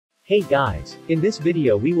Hey guys, in this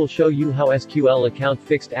video we will show you how SQL account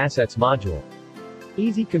fixed assets module.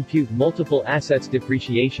 Easy compute multiple assets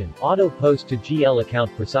depreciation, auto post to GL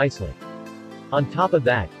account precisely. On top of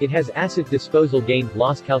that, it has asset disposal gain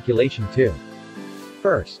loss calculation too.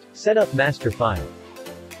 First, set up master file.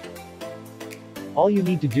 All you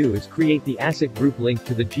need to do is create the asset group link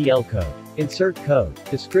to the GL code. Insert code,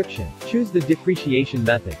 description, choose the depreciation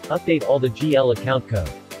method, update all the GL account code.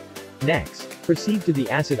 Next, proceed to the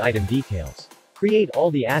asset item details. Create all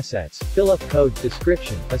the assets, fill up code,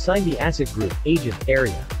 description, assign the asset group, agent,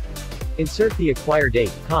 area. Insert the acquire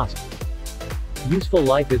date, cost, useful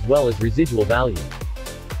life as well as residual value.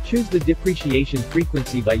 Choose the depreciation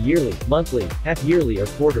frequency by yearly, monthly, half-yearly or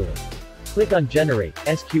quarterly. Click on Generate,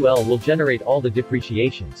 SQL will generate all the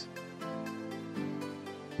depreciations.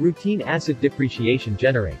 Routine asset depreciation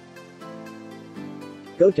generate.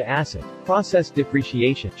 Go to Asset, Process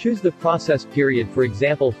Depreciation. Choose the process period, for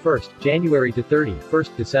example 1st January to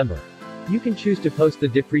 31st December. You can choose to post the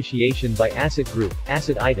depreciation by asset group,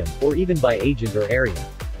 asset item, or even by agent or area.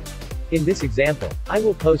 In this example, I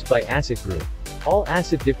will post by asset group. All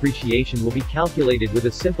asset depreciation will be calculated with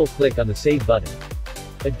a simple click on the Save button.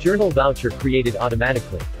 A journal voucher created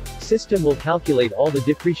automatically. System will calculate all the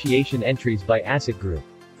depreciation entries by asset group.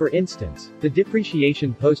 For instance, the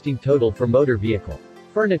depreciation posting total for motor vehicle,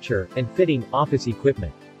 furniture, and fitting, office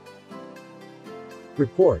equipment.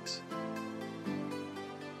 Reports.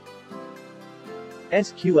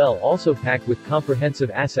 SQL also packed with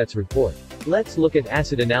comprehensive assets report. Let's look at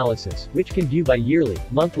asset analysis, which can view by yearly,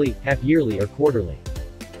 monthly, half-yearly or quarterly.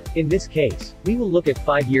 In this case, we will look at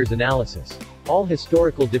 5 years analysis. All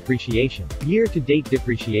historical depreciation, year-to-date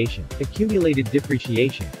depreciation, accumulated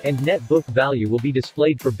depreciation, and net book value will be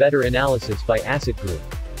displayed for better analysis by asset group.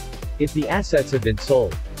 If the assets have been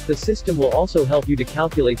sold, the system will also help you to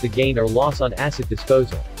calculate the gain or loss on asset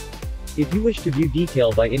disposal. If you wish to view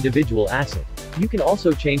detail by individual asset, you can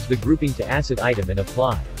also change the grouping to asset item and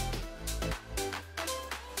apply.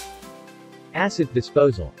 Asset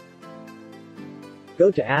disposal. Go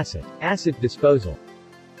to Asset, Asset Disposal.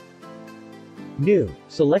 New,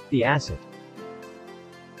 select the asset.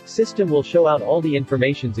 System will show out all the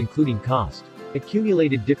informations including cost,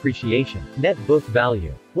 accumulated depreciation, net book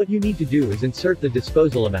value. What you need to do is insert the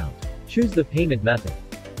disposal amount. Choose the payment method.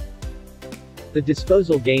 The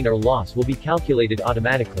disposal gain or loss will be calculated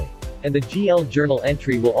automatically. And the GL journal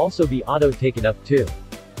entry will also be auto taken up too.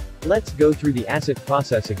 Let's go through the asset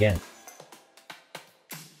process again.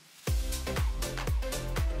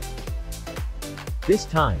 This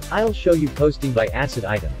time, I'll show you posting by asset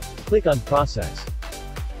item. Click on Process.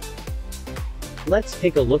 Let's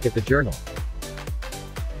take a look at the journal.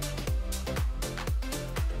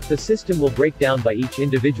 The system will break down by each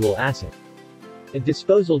individual asset. A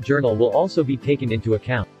disposal journal will also be taken into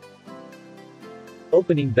account.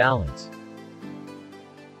 Opening balance.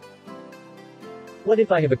 What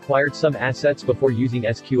if I have acquired some assets before using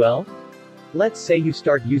SQL? Let's say you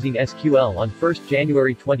start using SQL on 1st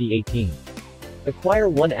January 2018. Acquire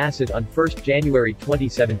one asset on 1st January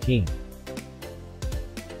 2017.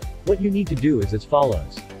 What you need to do is as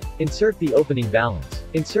follows. Insert the opening balance,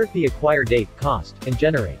 insert the acquire date, cost, and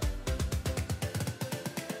generate.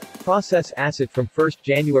 Process asset from 1st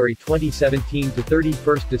January 2017 to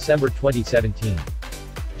 31st December 2017.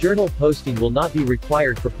 Journal posting will not be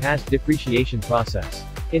required for past depreciation process.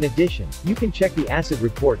 In addition, you can check the asset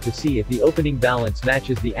report to see if the opening balance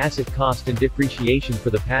matches the asset cost and depreciation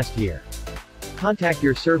for the past year. Contact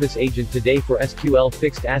your service agent today for SQL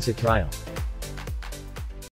fixed asset trial.